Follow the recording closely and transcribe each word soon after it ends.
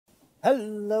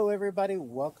Hello, everybody.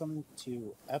 Welcome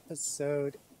to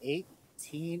episode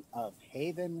 18 of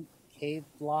Haven Cave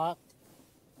Block.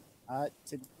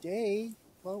 Today,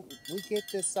 well, we get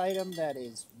this item that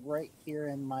is right here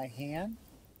in my hand,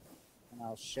 and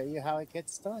I'll show you how it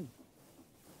gets done.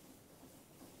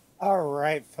 All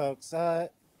right, folks.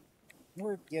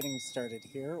 We're getting started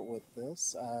here with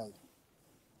this.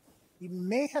 You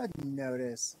may have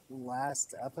noticed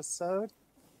last episode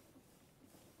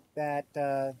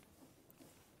that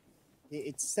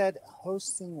it said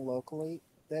hosting locally.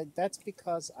 That's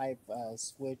because I've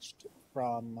switched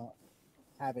from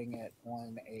having it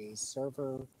on a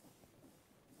server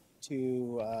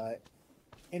to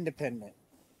independent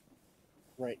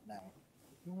right now.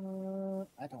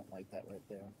 I don't like that right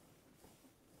there.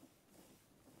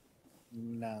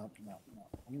 No.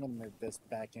 I'm going to move this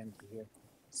back into here.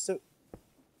 So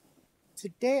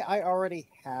today I already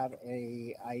have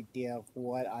a idea of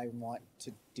what I want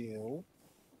to do.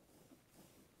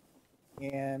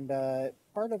 And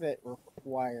part of it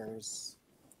requires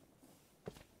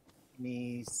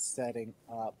me setting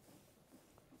up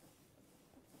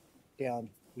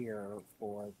down here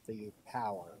for the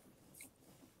power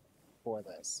for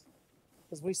this.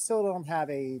 Because we still don't have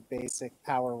a basic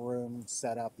power room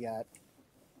set up yet.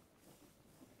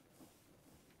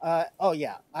 Oh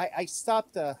yeah, I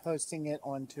stopped hosting it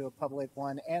onto a public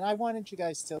one, and I wanted you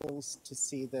guys still to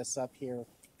see this up here.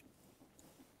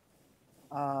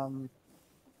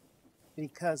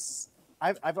 Because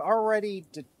I've already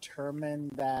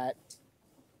determined that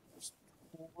there's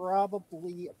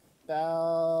probably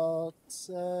about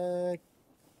 6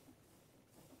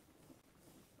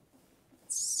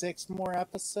 more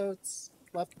episodes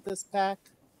left of this pack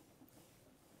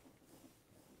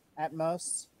at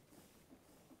most.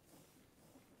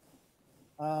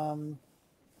 Okay,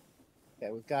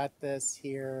 we got this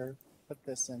here. Put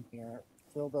this in here.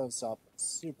 Fill those up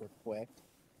super quick.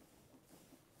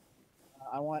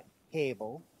 I want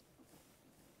cable,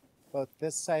 both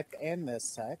this type and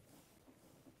this type.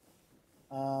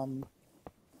 Well,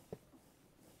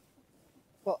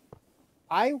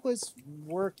 I was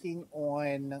working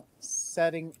on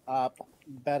setting up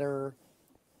better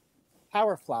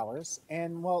power flowers,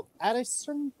 and well, at a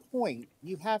certain point,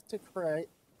 you have to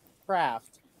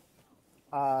craft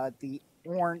the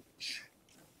orange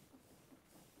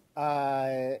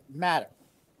matter.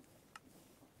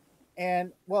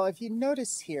 And, well, if you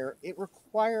notice here, it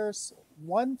requires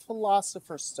 1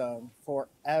 Philosopher's Stone for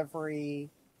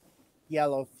every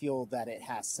yellow fuel that it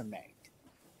has to make.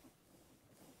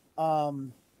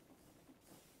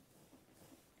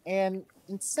 And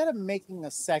instead of making a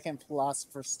second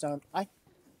Philosopher's Stone, I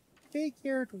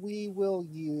figured we will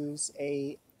use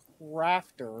a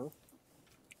crafter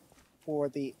for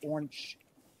the orange,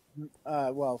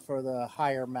 well, for the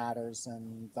higher matters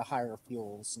and the higher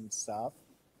fuels and stuff.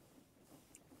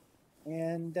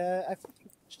 And I think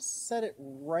just set it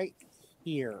right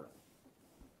here,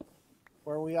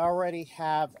 where we already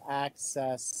have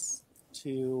access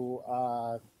to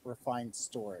refined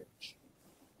storage.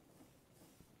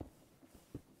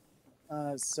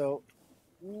 So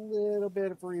a little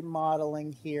bit of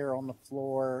remodeling here on the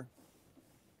floor.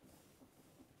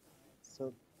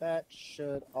 So that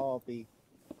should all be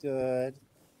good.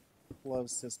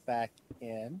 Close this back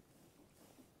in.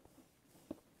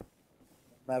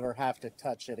 Never have to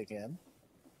touch it again.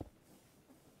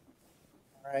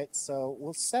 All right, so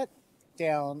we'll set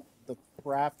down the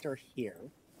crafter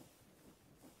here.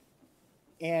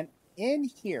 And in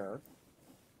here,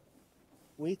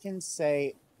 we can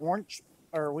say orange,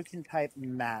 or we can type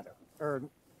matter, or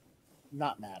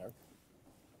not matter,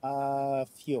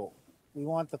 fuel. We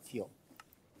want the fuel.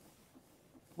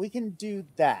 We can do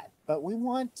that, but we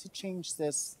want to change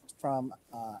this from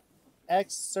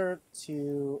𝐓𝐡𝐞𝐞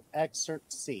to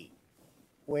𝐓𝐡𝐶,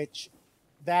 which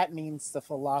that means the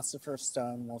Philosopher's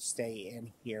Stone will stay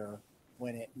in here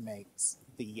when it makes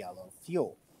the yellow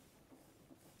fuel.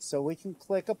 So we can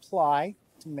click apply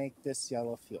to make this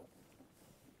yellow fuel.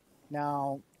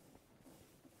 Now,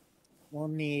 we'll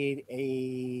need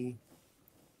a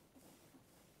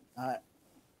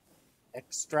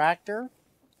extractor,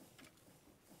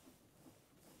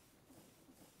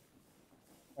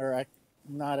 or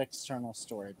not external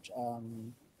storage,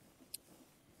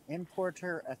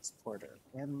 importer, exporter,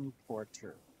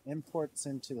 importer, imports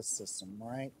into the system,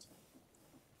 right?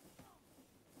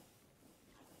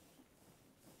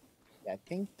 Yeah, I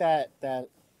think that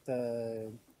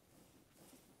the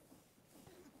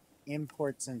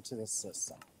imports into the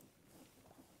system.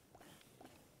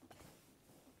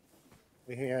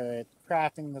 We hear it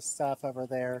crafting the stuff over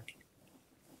there.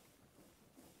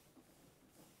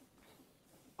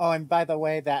 Oh, and by the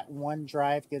way, that one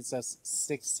drive gives us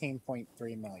 16.3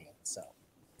 million. So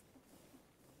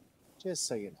just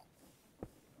so you know.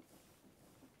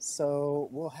 So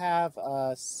we'll have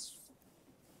us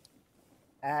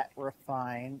at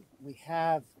refine. We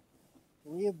have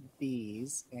 3 of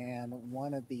these and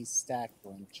 1 of these stack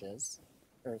wrenches,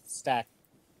 or stack,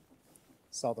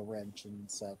 saw the wrench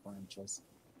and sub wrenches.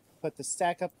 Put the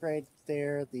stack upgrade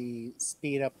there, the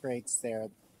speed upgrades there.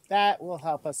 That will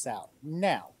help us out.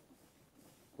 Now,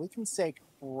 we can say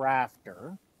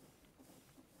crafter.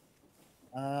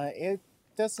 It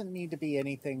doesn't need to be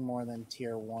anything more than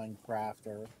tier 1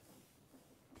 crafter.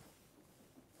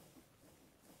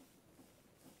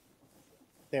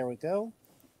 There we go.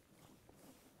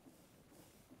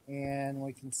 And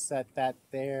we can set that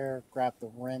there, grab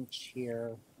the wrench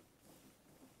here.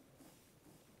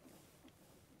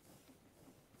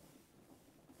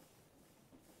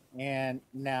 And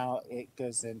now it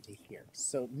goes into here.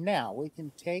 So now we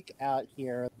can take out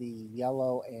here the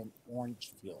yellow and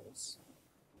orange fuels.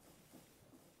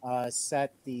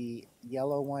 Set the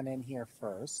yellow one in here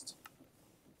first.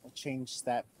 We'll change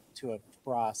that to a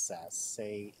process,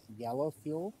 say yellow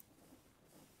fuel.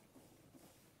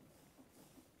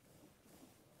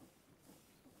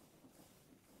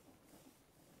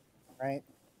 All right.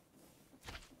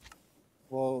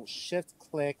 We'll shift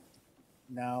click.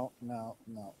 No. We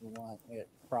want it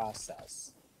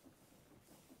process.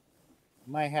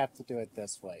 Might have to do it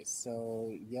this way.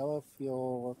 So yellow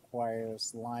fuel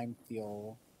requires lime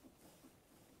fuel.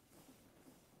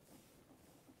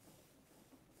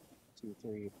 2,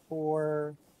 3,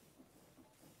 4.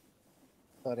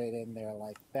 Put it in there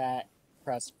like that.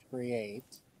 Press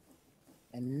create.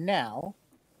 And now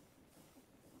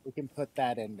we can put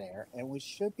that in there. And we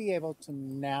should be able to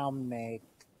now make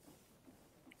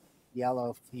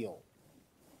yellow fuel.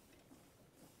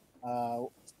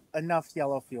 Enough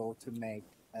yellow fuel to make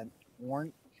an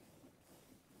orange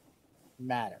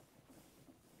matter.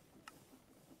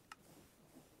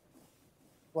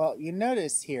 Well, you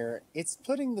notice here, it's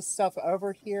putting the stuff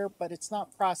over here, but it's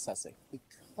not processing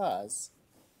because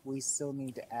we still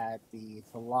need to add the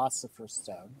Philosopher's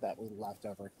Stone that we left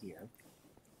over here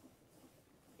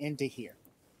into here.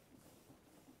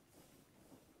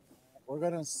 We're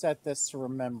going to set this to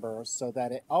remember so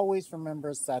that it always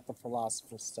remembers that the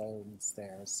Philosopher's Stone is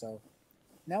there. So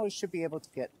now we should be able to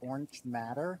get orange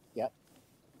matter. Yep.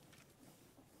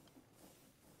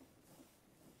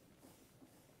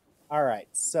 All right,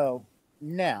 so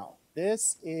now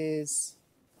this is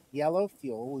yellow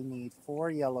fuel. We need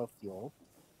 4 yellow fuel.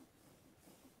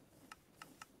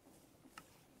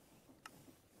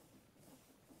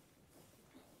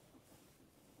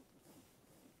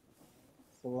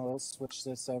 So we'll switch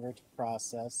this over to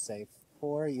process, say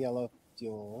 4 yellow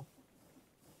fuel,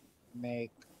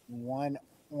 make 1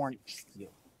 orange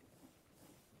fuel.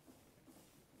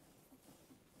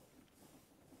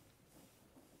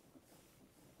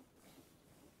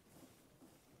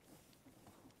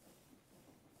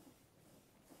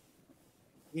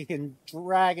 You can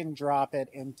drag and drop it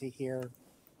into here.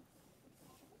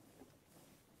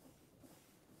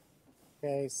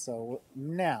 Okay, so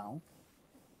now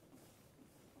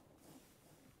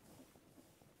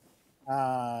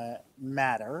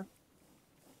matter.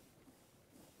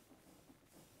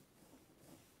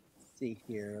 Let's see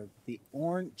here, the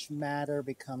orange matter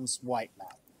becomes white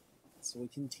matter. So we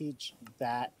can teach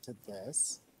that to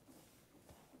this.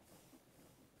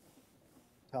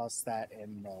 Toss that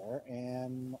in there.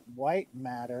 And white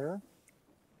matter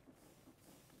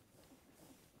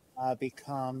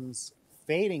becomes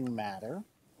fading matter.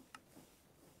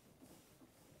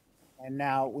 And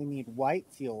now we need white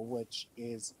fuel, which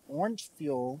is orange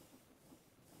fuel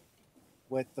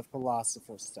with the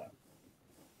Philosopher's Stone.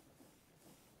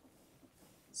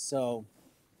 So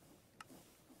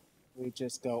we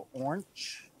just go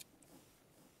orange.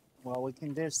 Well, we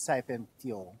can just type in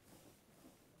fuel.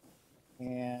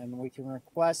 And we can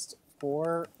request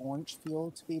 4 orange fuel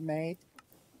to be made.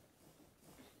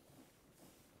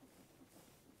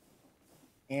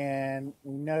 And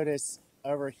we notice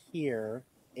over here,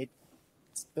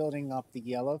 it's building up the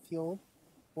yellow fuel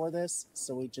for this.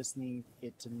 So we just need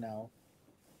it to know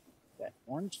that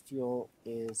orange fuel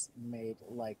is made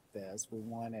like this. We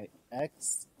want it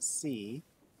XC,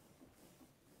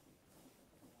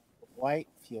 white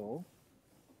fuel,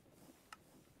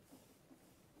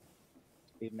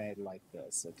 be made like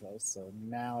this. Okay, so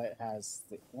now it has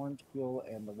the orange fuel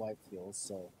and the white fuel.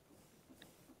 So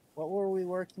what were we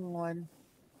working on?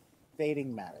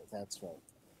 Fading matter, that's right.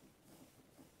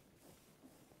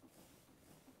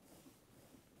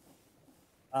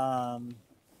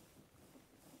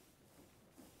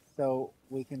 So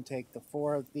we can take the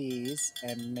 4 of these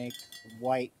and make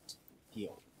white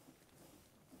fuel.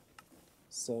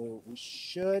 So we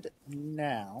should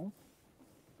now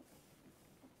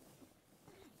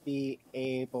be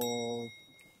able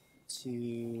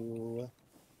to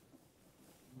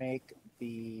make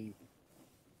the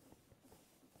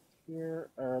tier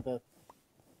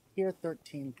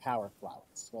 13 power flower.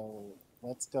 So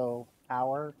let's go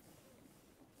power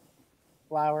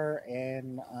flower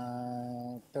and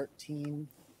 13.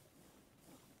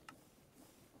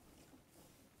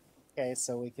 Okay,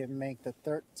 so we can make the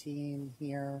 13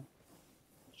 here.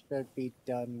 Should be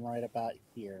done right about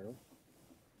here.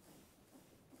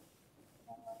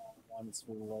 Once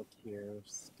we look here,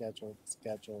 scheduled.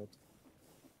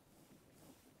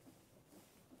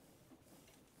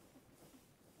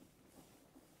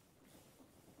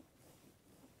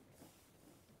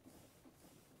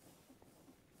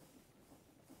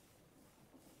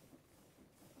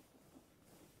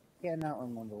 Cannot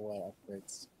remember what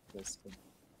upgrades this can.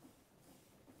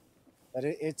 But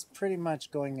it's pretty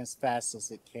much going as fast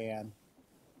as it can.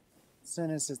 As soon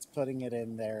as it's putting it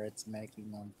in there, it's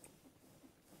making them.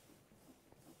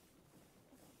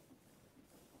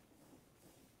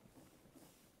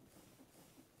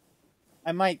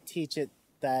 I might teach it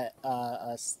that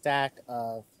a stack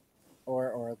of,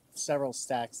 or several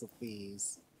stacks of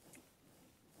these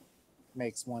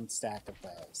makes 1 stack of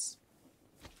those.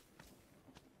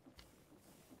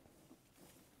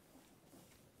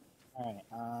 Alright,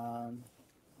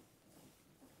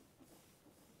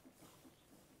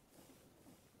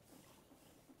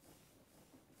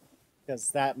 because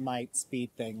that might speed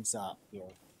things up here.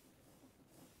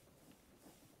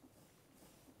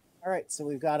 Alright, so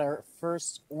we've got our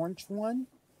first orange one.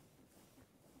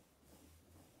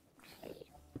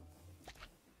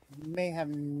 You may have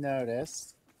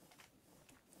noticed,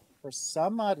 for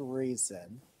some odd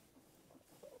reason,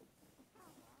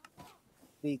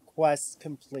 the quest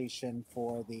completion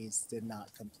for these did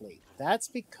not complete. That's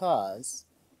because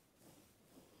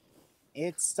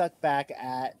it's stuck back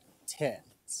at 10.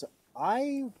 So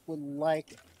I would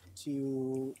like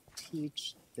to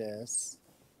teach this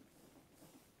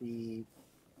the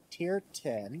tier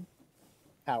 10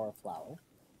 power flower.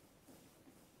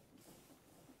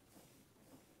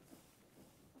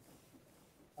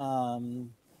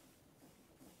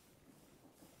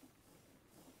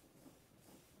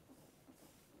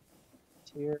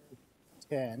 Tier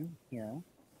 10 here.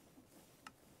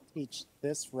 Teach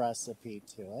this recipe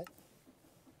to it.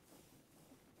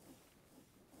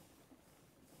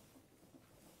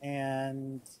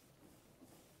 And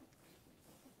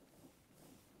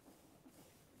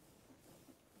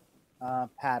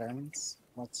patterns.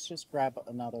 Let's just grab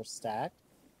another stack.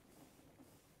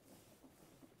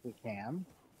 If we can.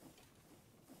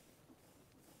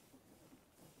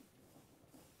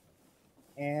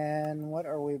 And what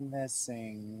are we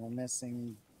missing? We're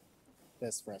missing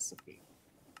this recipe.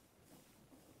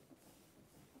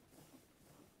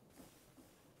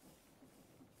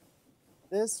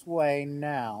 This way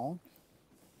now,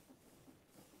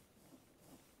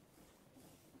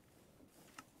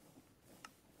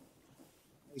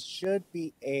 we should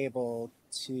be able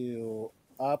to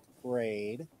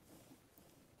upgrade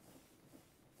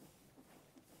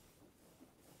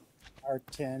our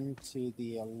 10 to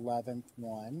the 11th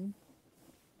one.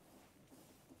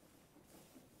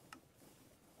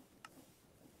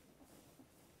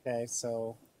 Okay,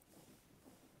 so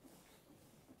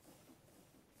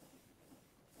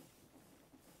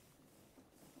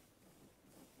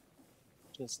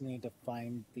just need to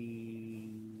find the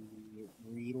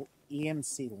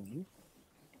EMC link.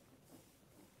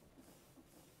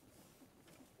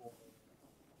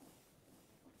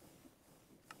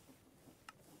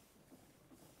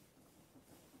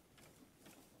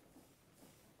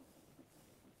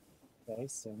 Okay,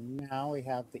 so now we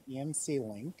have the EMC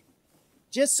link,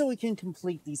 just so we can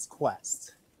complete these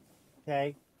quests.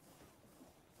 Okay.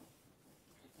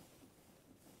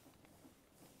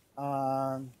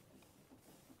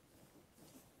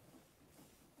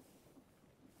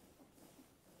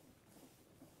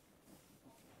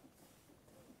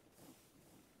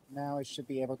 Now we should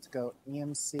be able to go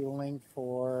EMC link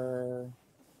for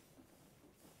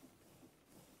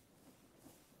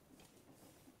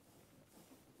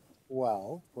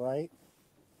right?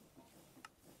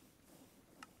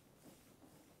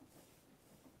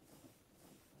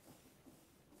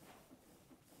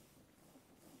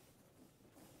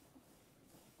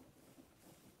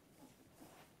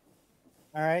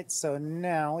 All right, so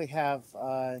now we have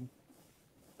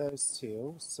those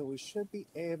two, so we should be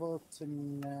able to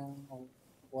now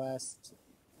request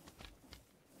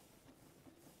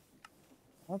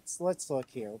let's look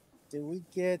here. Did we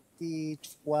get the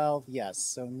 12? Yes.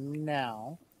 So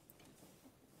now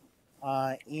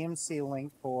EMC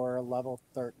link for level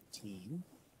 13.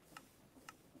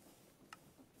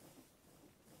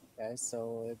 Okay,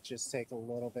 so it just take a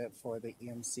little bit for the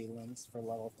EMC links for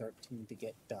level 13 to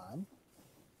get done.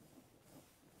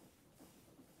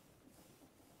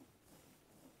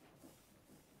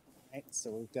 Right,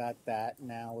 so we've got that.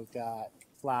 Now we've got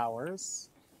flowers.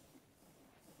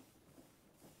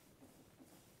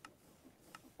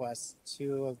 Request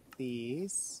 2 of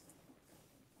these.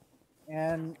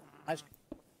 And I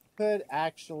could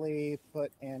actually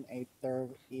put in a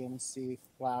third EMC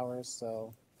flower,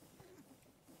 so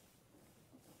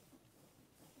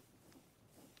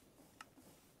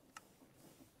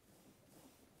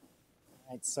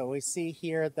right, so we see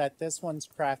here that this one's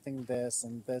crafting this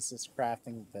and this is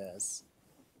crafting this.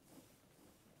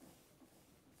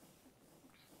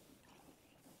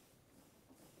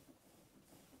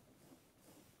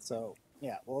 So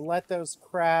yeah, we'll let those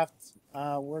craft.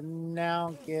 We're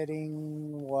now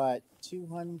getting what,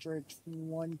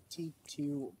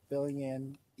 222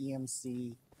 billion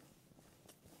EMC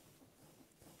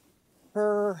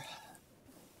per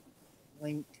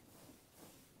link.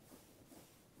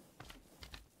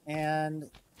 And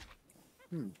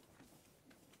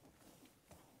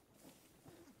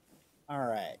all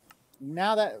right,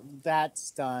 now that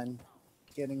that's done,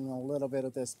 getting a little bit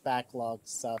of this backlog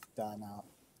stuff done up,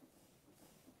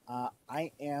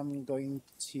 I am going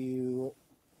to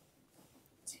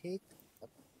take a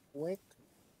quick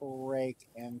break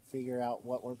and figure out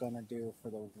what we're going to do for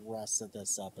the rest of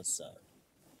this episode.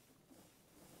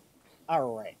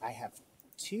 All right, I have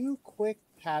 2 quick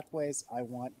pathways I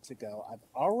want to go. I've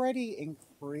already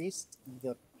increased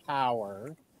the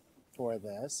power for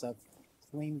this. I've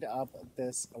cleaned up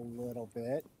this a little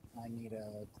bit. I need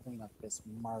to clean up this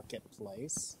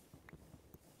marketplace.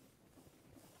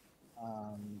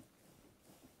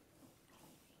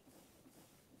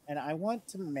 And I want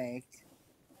to make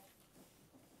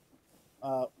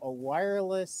a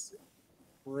wireless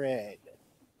grid.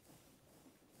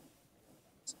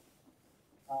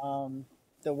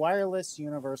 The wireless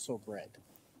universal grid.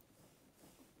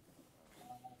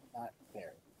 Not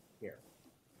there, here.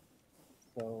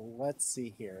 So let's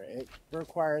see here. It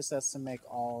requires us to make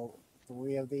all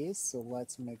 3 of these. So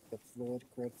let's make the fluid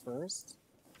grid first,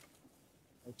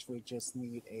 which we just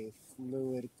need a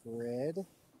fluid grid,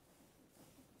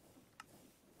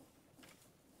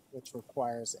 which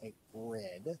requires a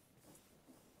grid.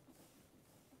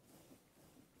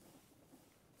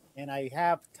 And I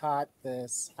have taught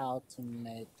this how to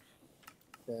make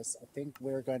this. I think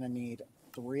we're going to need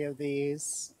 3 of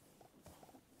these.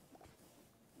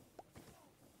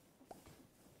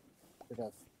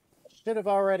 Should have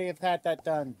already have had that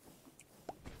done.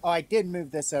 Oh, I did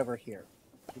move this over here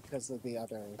because of the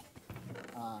other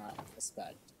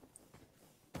aspect.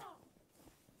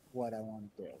 What I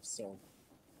want to do. So,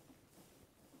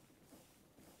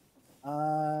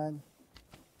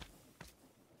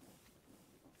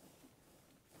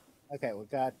 okay, we've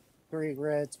got 3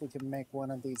 grids. We can make one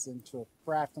of these into a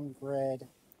crafting grid,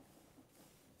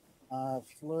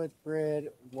 fluid grid,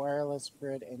 wireless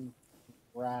grid, and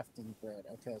crafting grid.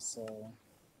 Okay, so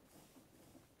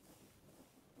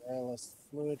wireless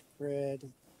fluid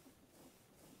grid.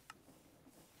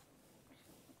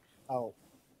 Oh,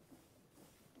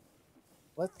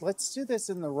 let's do this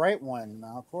in the right one,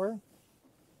 Malcor.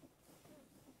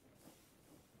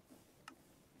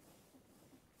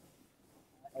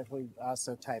 If we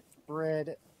also type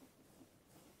grid,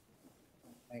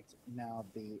 make now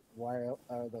the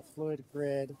the fluid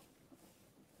grid.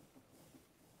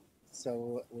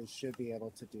 So we should be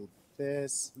able to do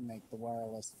this, make the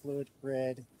wireless fluid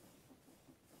grid,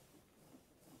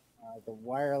 the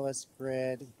wireless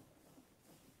grid,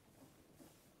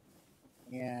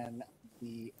 and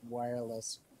the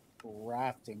wireless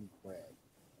crafting grid.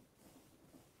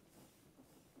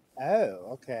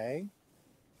 Oh, okay.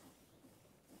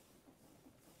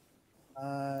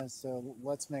 So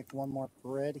let's make one more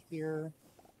grid here.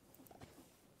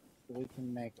 So we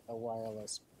can make a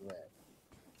wireless grid.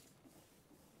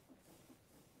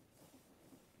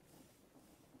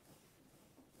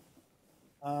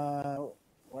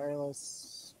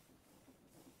 Wireless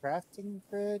crafting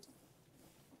grid.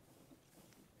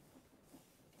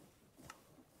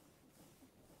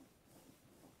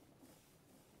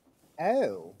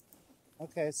 Oh,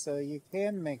 okay, so you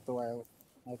can make the wireless.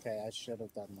 Okay, I should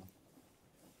have done that.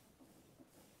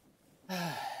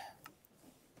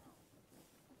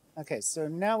 Okay, so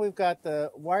now we've got the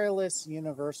wireless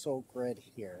universal grid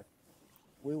here.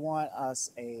 We want us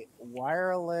a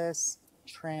wireless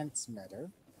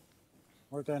transmitter.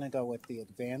 we're going to go with the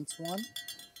advanced one.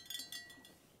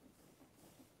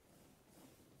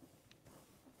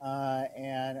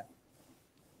 And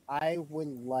I would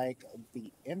like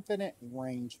the infinite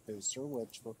range booster,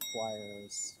 which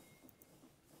requires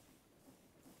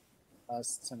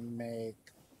us to make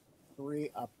 3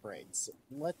 upgrades.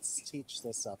 Let's teach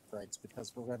this upgrades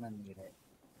because we're going to need it.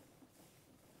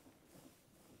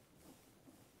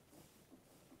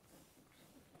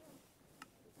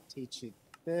 Teach you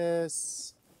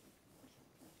this.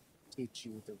 Teach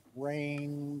you the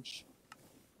range.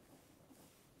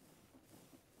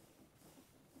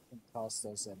 And toss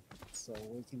those in. So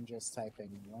we can just type in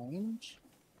range.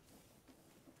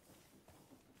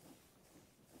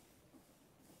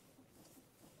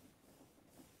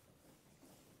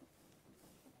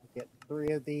 Get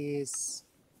 3 of these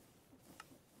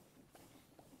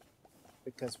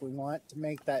because we want to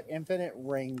make that infinite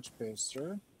range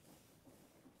booster.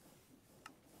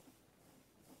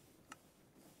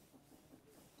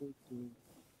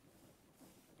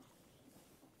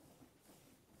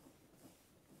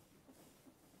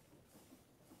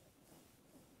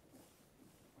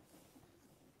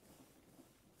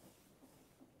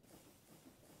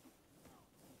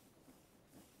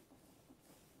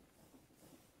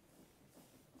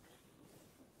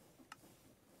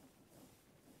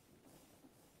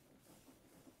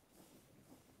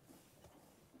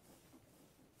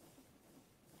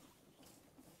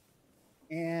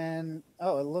 And,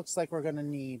 oh, it looks like we're going to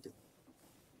need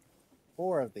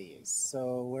 4 of these.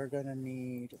 So we're going to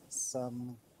need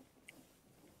some,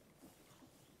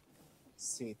 let's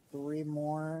see, 3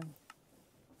 more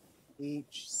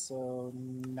each, so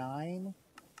 9.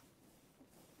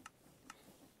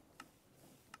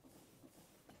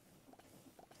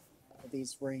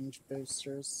 These range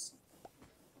boosters.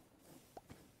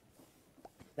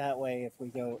 That way, if we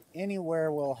go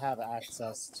anywhere, we'll have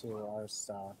access to our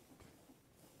stuff.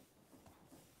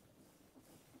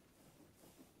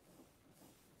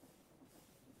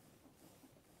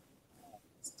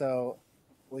 So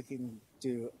we can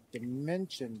do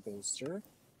dimension booster.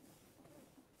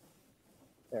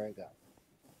 There we go.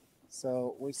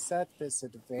 So we set this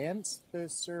advanced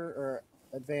booster or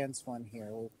advanced one here.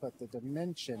 We'll put the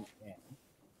dimension in.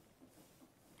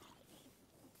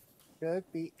 Should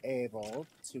be able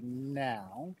to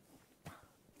now,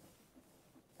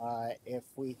 if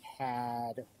we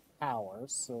had power,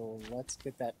 so let's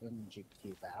get that energy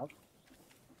cube out.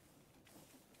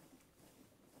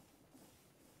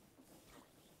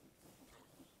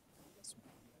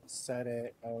 Set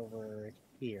it over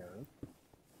here.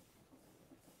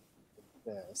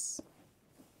 This.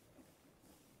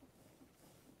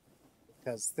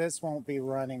 Because this won't be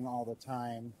running all the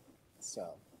time,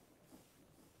 so.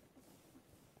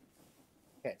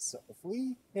 Okay, so if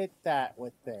we hit that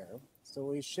with there, so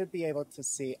we should be able to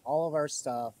see all of our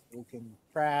stuff. We can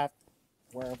craft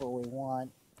wherever we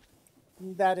want.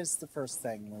 That is the first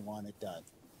thing we want it done.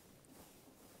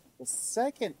 The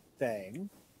second thing,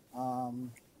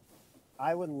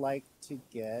 I would like to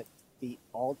get the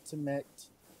ultimate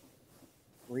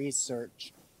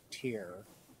research tier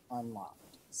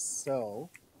unlocked. So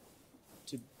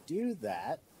to do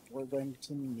that, we're going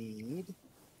to need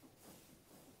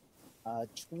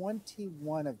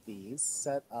 21 of these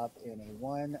set up in a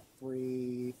 1,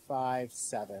 3, 5,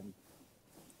 7,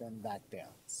 then back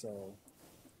down. So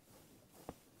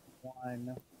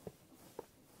 1,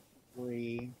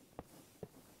 3,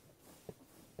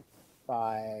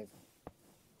 5,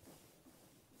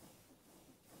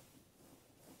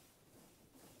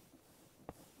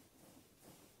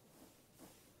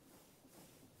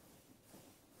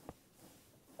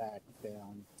 back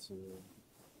down to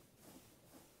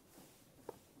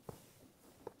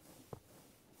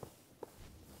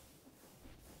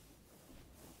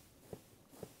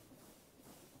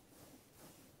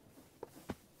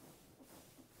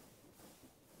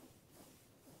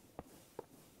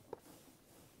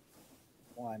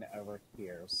 1 over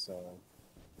here, so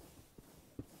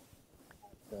I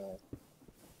have to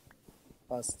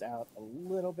bust out a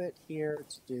little bit here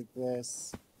to do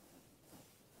this.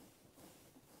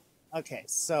 Okay,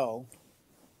 so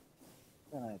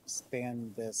I'm going to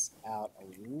expand this out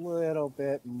a little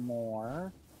bit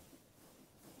more.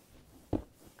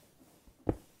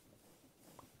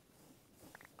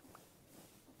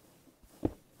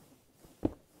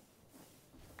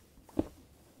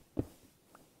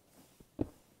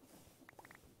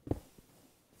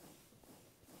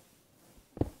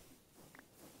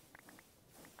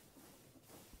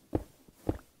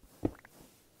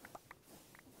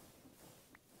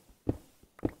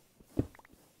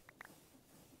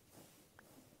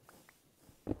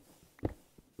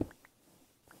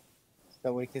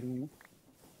 so we can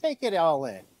take it all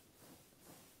in.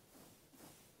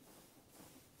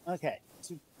 Okay,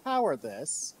 to power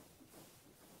this,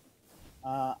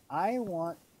 I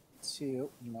want to,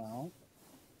 no,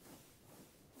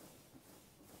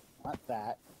 not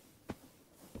that.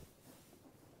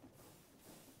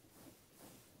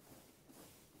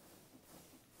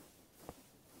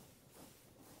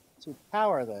 To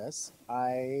power this,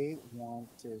 I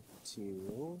wanted to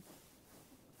do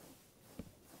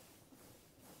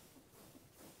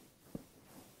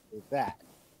that.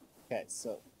 Okay,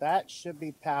 so that should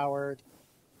be powered.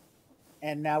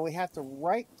 And now we have to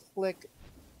right-click,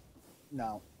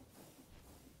 no.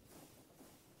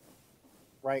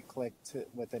 Right-click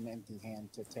with an empty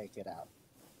hand to take it out.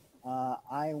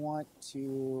 I want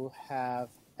to have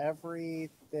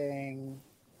everything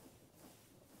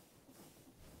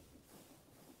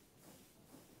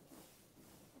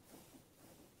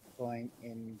going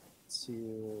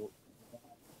into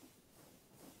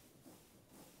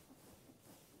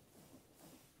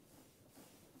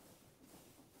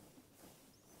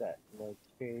set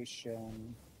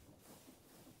location.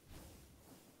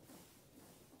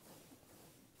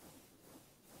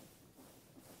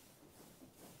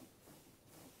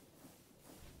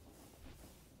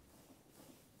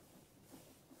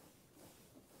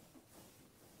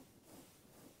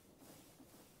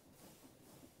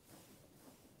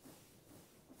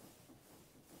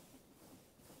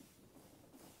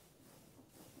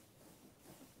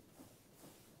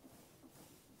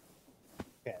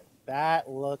 Okay, that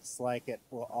looks like it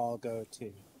will all go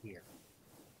to here.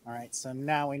 All right, so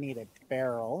now we need a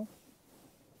barrel.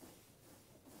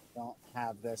 Don't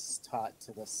have this taught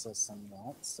to the system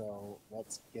yet, so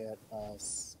let's get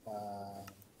us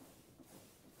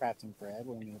crafting bread.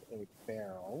 We need a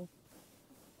barrel.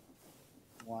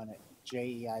 Want it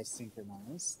JEI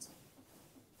synchronized.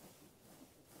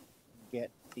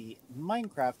 Get the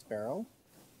Minecraft barrel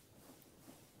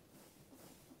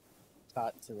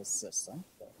taught to the system.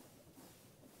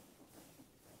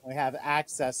 We have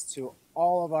access to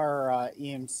all of our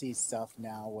EMC stuff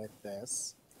now with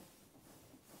this.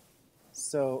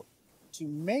 So to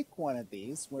make one of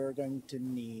these, we're going to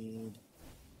need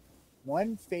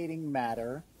 1 fading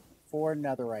matter, 4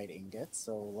 netherite ingots.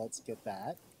 So let's get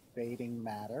that. Fading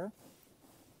matter.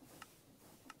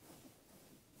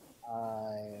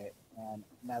 And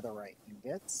netherite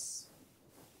ingots.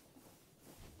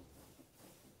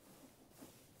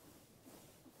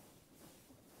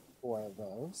 Four of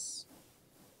those.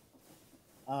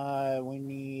 We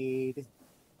need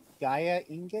Gaia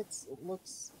ingots. It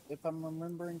looks, if I'm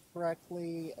remembering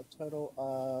correctly, a total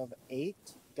of 8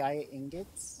 Gaia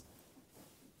ingots.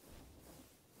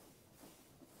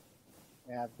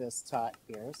 We have this taught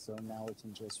here, so now we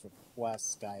can just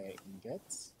request Gaia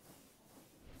ingots.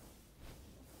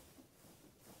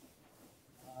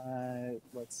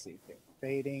 Let's see here.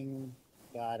 Fading,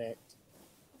 got it.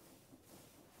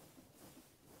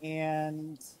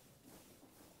 And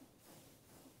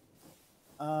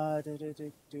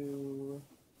 2,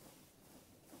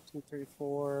 3,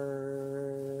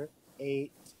 4,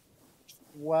 8,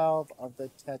 12 of the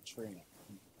tetrine.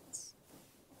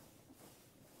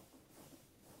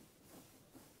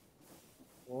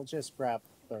 We'll just grab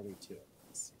 32 of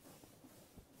these.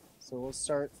 So we'll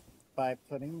start by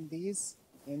putting these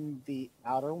in the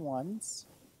outer ones.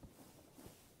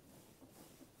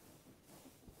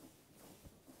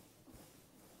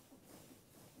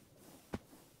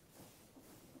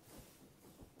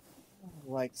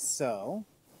 Like so.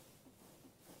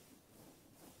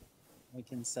 We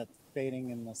can set fading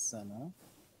in the center.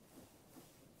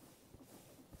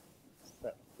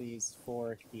 Set these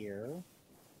 4 here.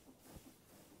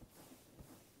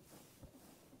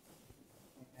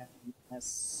 And as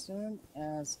soon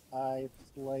as I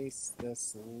place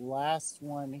this last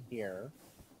one here,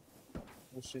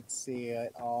 we should see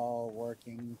it all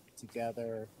working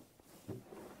together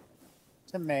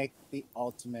to make the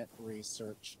ultimate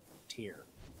research tier.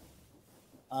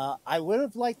 I would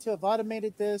have liked to have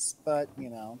automated this, but you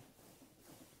know,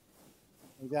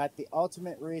 we got the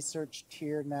ultimate research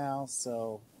tier now,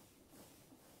 so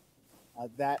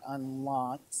that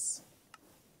unlocks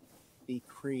the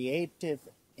creative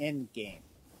endgame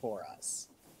for us.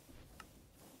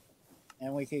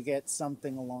 And we could get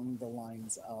something along the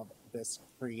lines of this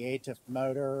creative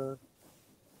motor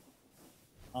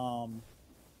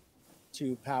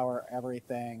to power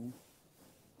everything.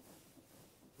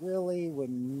 Really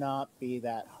would not be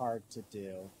that hard to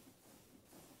do.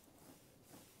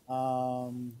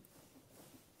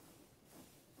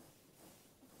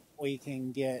 We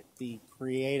can get the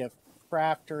creative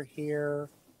crafter here.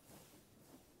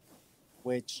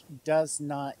 which does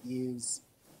not use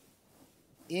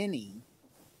any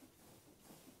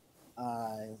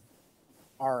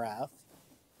RF.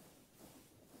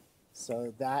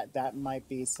 So that might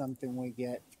be something we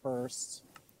get first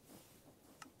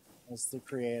as the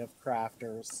creative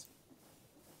crafters.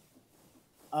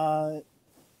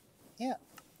 Yeah,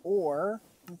 or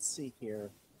let's see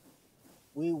here.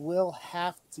 We will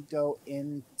have to go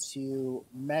into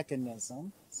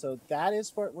mechanism. So that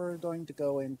is what we're going to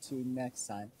go into next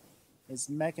time, is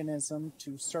mechanism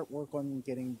to start work on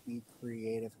getting the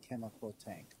creative chemical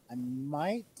tank. I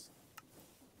might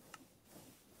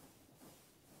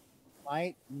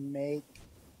make,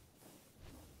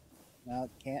 no,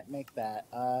 can't make that.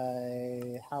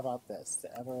 How about this?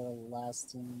 The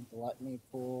everlasting gluttony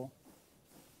pool.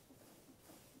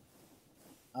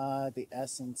 The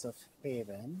essence of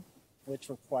Haven, which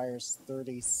requires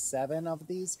 37 of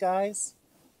these guys.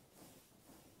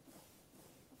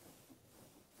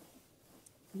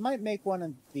 Might make one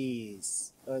of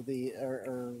these,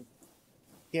 or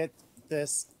get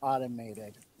this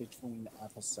automated between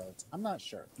episodes. I'm not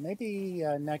sure. Maybe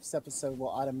next episode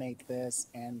we'll automate this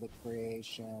and the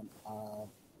creation of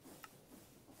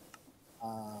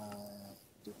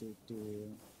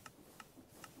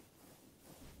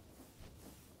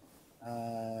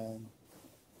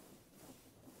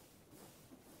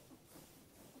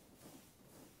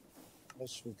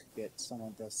wish we could get some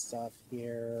of this stuff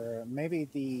here. Maybe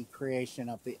the creation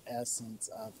of the essence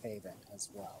of Haven as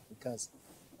well, because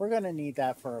we're going to need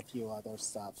that for a few other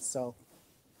stuff. So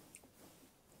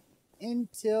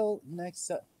until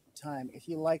next time, if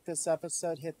you like this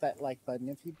episode, hit that like button.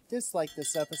 If you dislike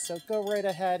this episode, go right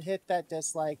ahead, hit that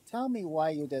dislike. Tell me why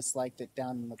you disliked it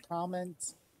down in the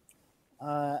comments,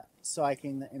 so I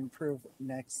can improve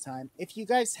next time. If you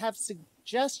guys have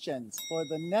suggestions for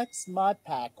the next mod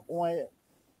pack, or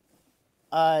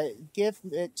give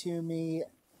it to me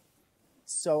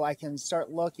so I can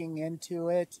start looking into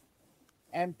it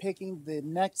and picking the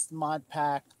next mod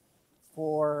pack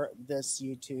for this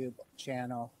YouTube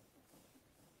channel.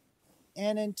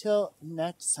 And until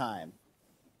next time,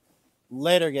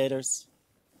 later, Gators.